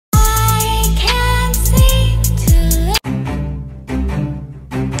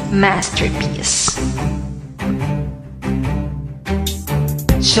Masterpiece.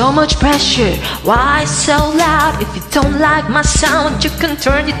 So much pressure, why so loud? If you don't like my sound, you can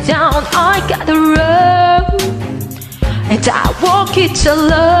turn it down. I gotta run, and I walk it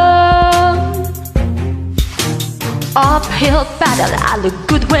alone. Uphill battle, I look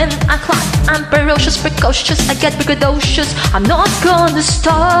good when I climb. I'm ferocious, precocious, I get braggadocious. I'm not gonna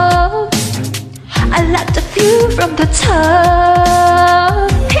stop, I like the view from the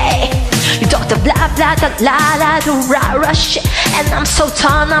top. Hey! You talk the blah blah, the la la, the rah rah shit, and I'm so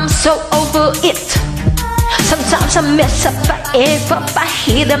torn, I'm so over it. Sometimes I mess up, I F up, I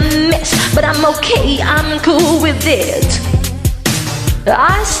hit and miss, but I'm okay, I'm cool with it.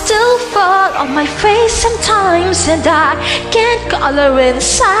 I still fall on my face sometimes, and I can't color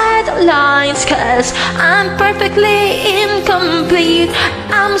inside the lines, cause I'm perfectly incomplete.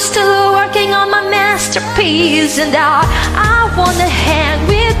 I'm still working on my masterpiece, and I wanna hang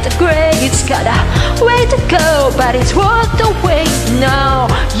with the greats. Got a way to go, but it's worth the wait. No,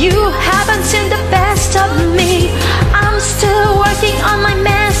 you haven't seen the best of me. I'm still working on my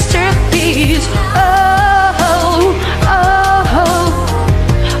masterpiece. Oh, oh, oh.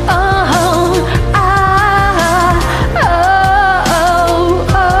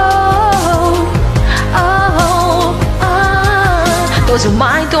 Those who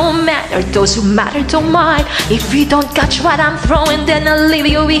mind don't matter, those who matter don't mind. If you don't catch what I'm throwing, then I'll leave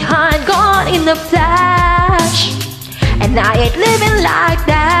you behind, gone in a flash. And I ain't living like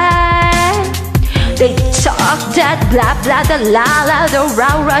that. They talk that blah blah, the la la, the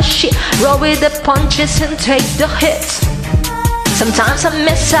rah rah shit. Roll with the punches and take the hits. Sometimes I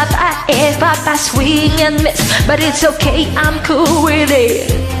mess up, I F up, I swing and miss, but it's okay, I'm cool with it.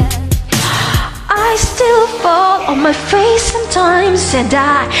 I still fall on my face sometimes, and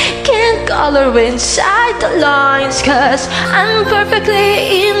I can't color inside the lines, cause I'm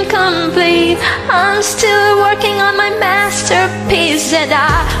perfectly incomplete. I'm still working on my masterpiece, and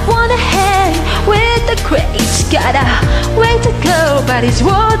I wanna hang with the greats. Got a way to go, but it's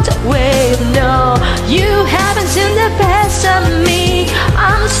worth the wait. No, you haven't seen the best of me.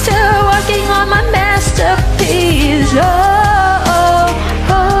 I'm still working on my masterpiece. Oh, oh,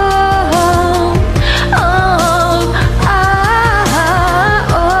 oh.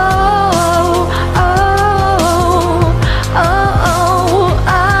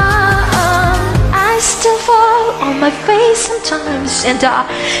 My face sometimes, and I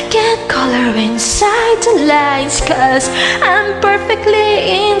can't color inside the lines, cause I'm perfectly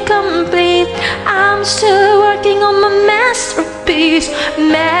incomplete. I'm still working on my masterpiece.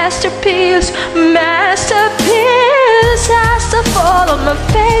 Masterpiece, masterpiece. I still fall on my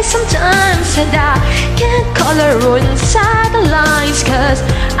face sometimes, and I can't color inside the lines, cause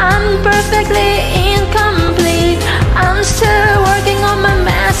I'm perfectly incomplete. I'm still working on my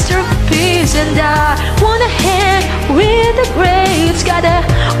masterpiece, and I wanna hang with the greats. Got a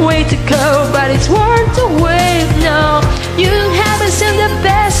way to go, but it's worth the wait.